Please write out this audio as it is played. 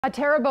A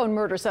Terrebonne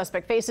murder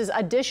suspect faces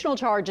additional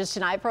charges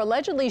tonight for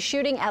allegedly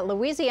shooting at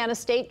Louisiana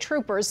State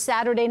troopers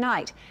Saturday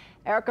night.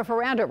 Erica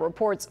Ferrando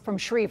reports from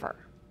Schriever.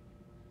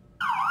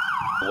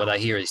 What I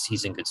hear is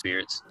he's in good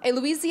spirits. A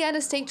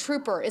Louisiana State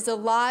trooper is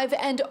alive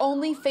and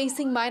only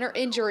facing minor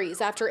injuries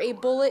after a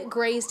bullet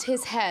grazed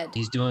his head.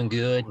 He's doing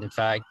good. In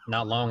fact,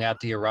 not long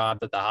after he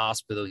arrived at the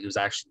hospital, he was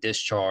actually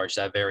discharged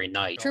that very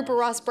night. Trooper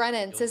Ross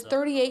Brennan says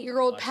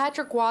 38-year-old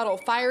Patrick Waddle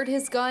fired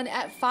his gun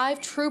at 5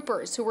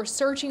 troopers who were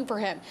searching for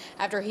him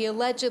after he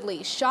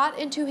allegedly shot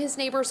into his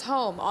neighbor's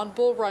home on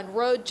Bull Run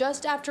Road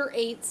just after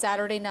 8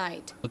 Saturday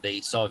night. They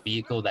saw a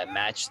vehicle that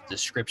matched the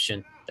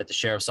description that the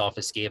sheriff's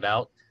office gave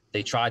out.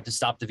 They tried to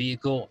stop the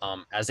vehicle.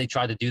 As they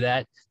tried to do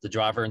that, the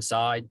driver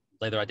inside,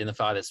 later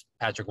identified as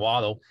Patrick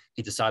Waddle,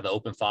 he decided to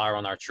open fire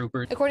on our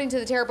troopers. According to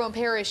the Terrebonne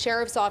Parish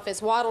Sheriff's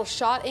Office, Waddle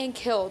shot and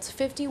killed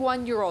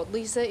 51-year-old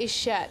Lisa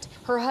Eschete.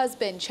 Her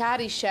husband, Chad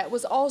Eschete,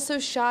 was also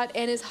shot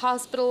and is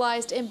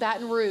hospitalized in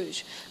Baton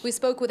Rouge. We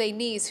spoke with a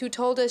niece who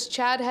told us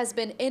Chad has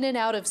been in and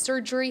out of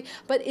surgery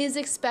but is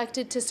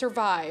expected to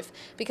survive.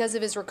 Because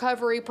of his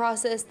recovery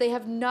process, they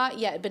have not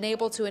yet been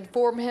able to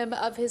inform him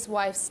of his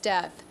wife's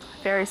death.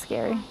 Very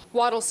scary.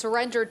 Waddle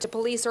surrendered to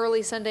police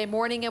early Sunday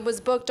morning and was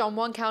booked on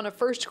 1 count of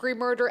first-degree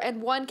murder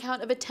and 1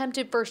 count of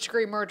attempted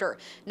first-degree murder.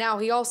 Now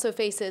he also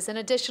faces an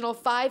additional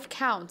 5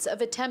 counts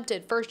of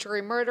attempted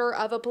first-degree murder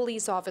of a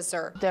police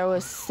officer. There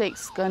was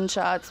 6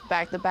 gunshots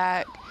back to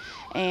back,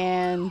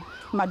 and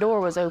my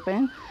door was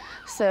open,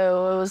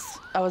 so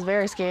I was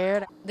very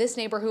scared. This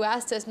neighbor, who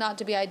asked us not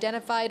to be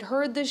identified,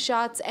 heard the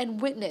shots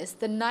and witnessed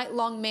the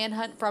night-long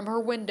manhunt from her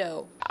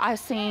window. I've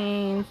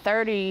seen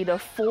 30 to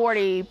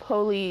 40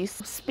 police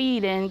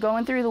speeding,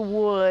 going through the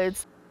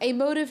woods. A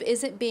motive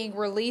isn't being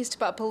released,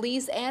 but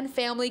police and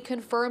family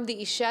confirm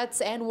the Eschetes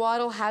and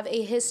Waddle have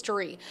a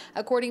history.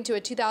 According to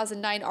a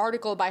 2009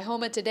 article by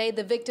Homa Today,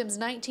 the victim's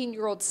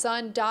 19-year-old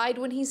son died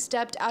when he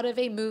stepped out of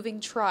a moving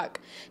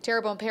truck.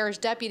 Terrebonne Parish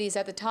deputies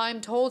at the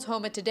time told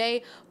Homa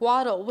Today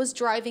Waddle was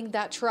driving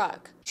that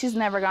truck. She's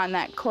never gotten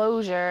that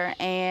closure,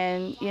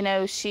 and you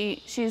know,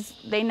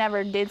 they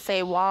never did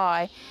say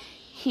why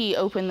he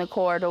opened the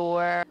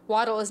corridor.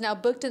 Waddle is now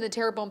booked in the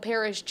Terrebonne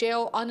Parish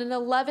Jail on an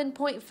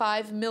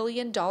 $11.5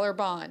 million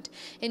bond.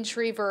 In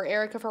Schriever,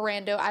 Erica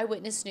Ferrando,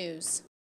 Eyewitness News.